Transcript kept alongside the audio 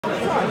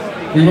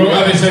We won't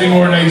have this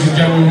anymore, ladies and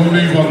gentlemen. We'll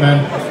move on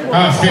then.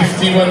 At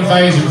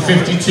 51,000,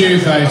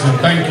 52,000.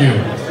 Thank you.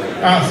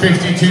 At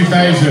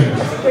 52,000.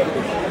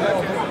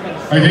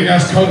 I think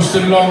that's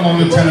Constant Long on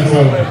the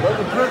telephone.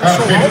 At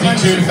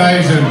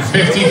 52,000,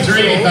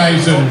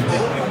 53,000.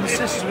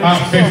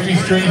 At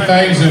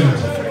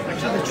 53,000.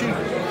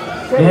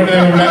 One of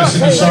them will let us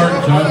in the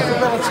Sark Club.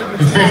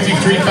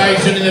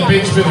 53,000 in the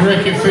bids with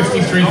Rick at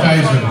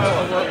 53,000.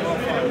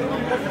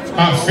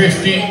 At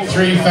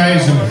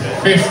 53,000,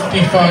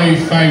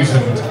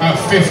 55,000. At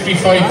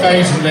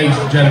 55,000, ladies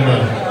and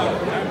gentlemen.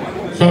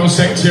 From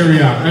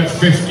Secretariat at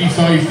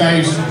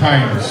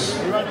 £55,000.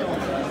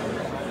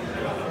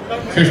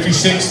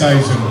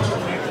 56,000.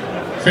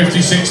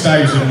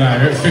 56,000 now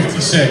at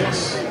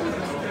 56.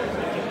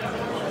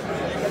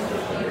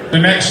 The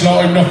next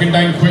lot I'm knocking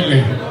down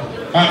quickly.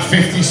 At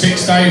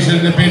 56,000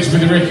 in the bids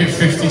with Rick at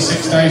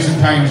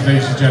 £56,000,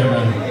 ladies and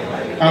gentlemen.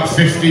 At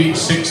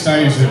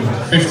 56,000.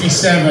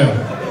 57.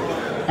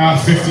 At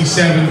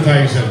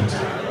 57,000.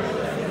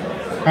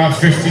 At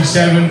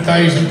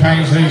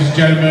 £57,000, ladies and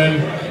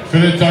gentlemen, for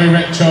the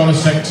direct Charter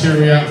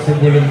Secretariat for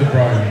Willem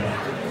DeBruijn.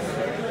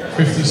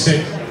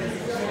 56.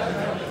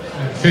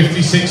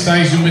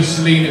 56,000 with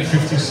Celine at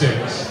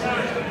 56.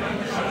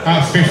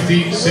 At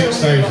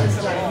 56,000.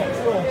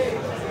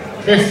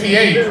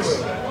 58.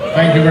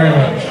 Thank you very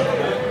much.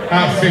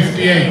 At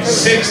 58.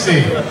 60.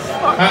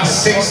 At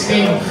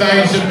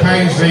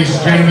 £16,000, ladies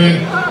and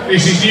gentlemen.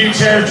 This is new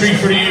territory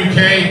for the UK.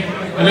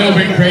 A little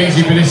bit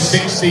crazy, but it's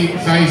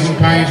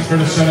 £60,000 for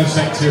the Son of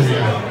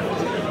Secretariat.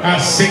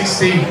 At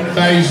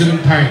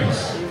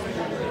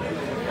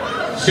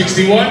 £60,000.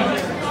 61?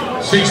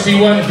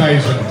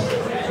 61,000.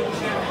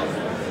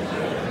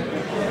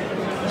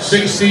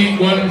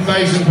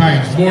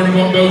 £61,000. More than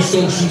what most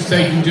auctions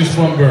take in just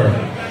one bird.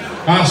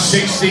 At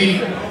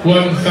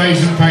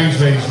 £61,000,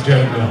 ladies and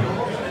gentlemen.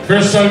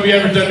 First time we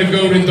ever done the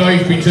Golden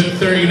Duif, we took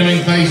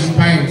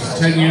 £39,000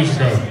 10 years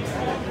ago.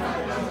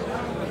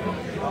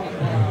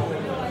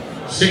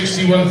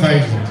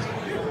 61,000.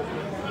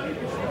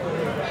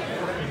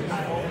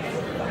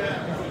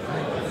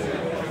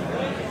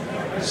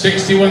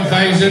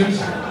 61,000.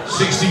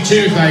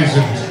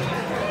 62,000.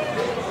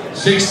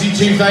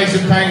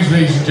 £62,000,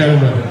 ladies and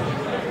gentlemen.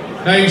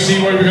 Now you see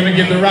why we're going to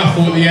give the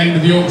raffle at the end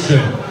of the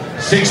auction.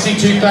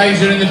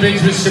 62,000 in the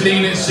bids with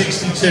Celine at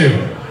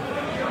 62.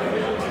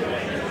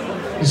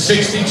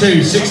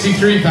 62,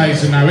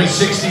 63,000 now. It's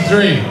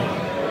 63.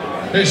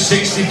 It's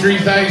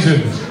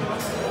 63,000.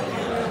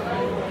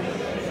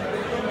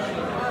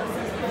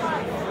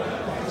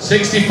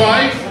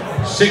 65,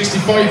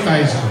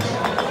 65,000.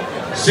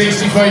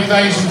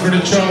 65,000 for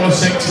the Charter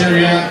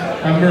Secretariat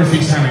and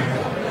Murphy's Hammock.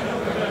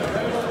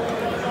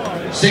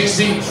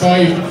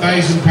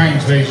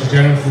 £65,000, ladies and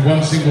gentlemen, for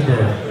one single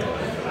bird.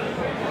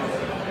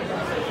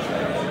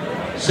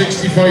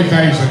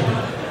 65,000.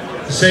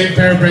 The same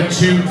pair bred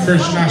two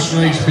first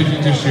national ace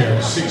pigeons this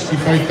year.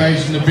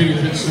 65,000. The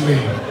bidders with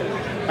Celine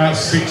at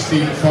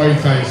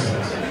 65,000.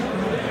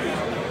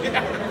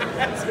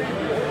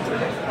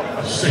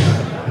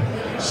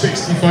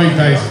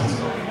 65,000.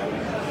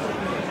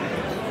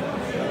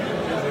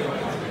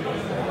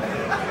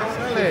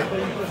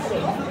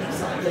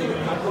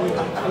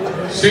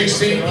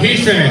 60.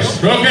 He's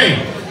finished. Okay.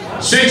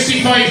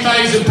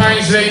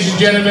 £65,000, ladies and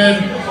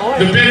gentlemen.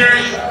 The bidder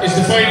is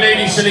the fine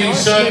lady Celine's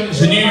son.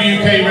 It's a new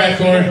UK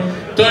record.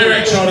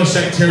 Direct Charter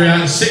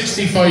Secretariat.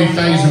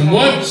 65,000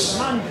 once.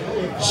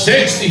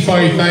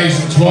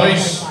 65,000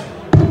 twice.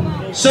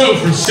 So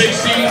for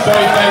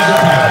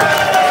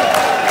 £65,000.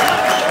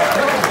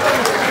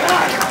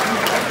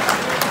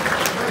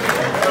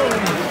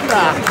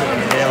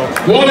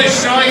 Well,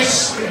 it's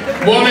nice.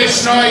 Well,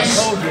 it's nice.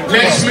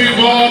 Let's move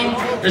on.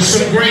 There's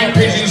some great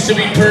pigeons to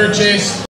be purchased.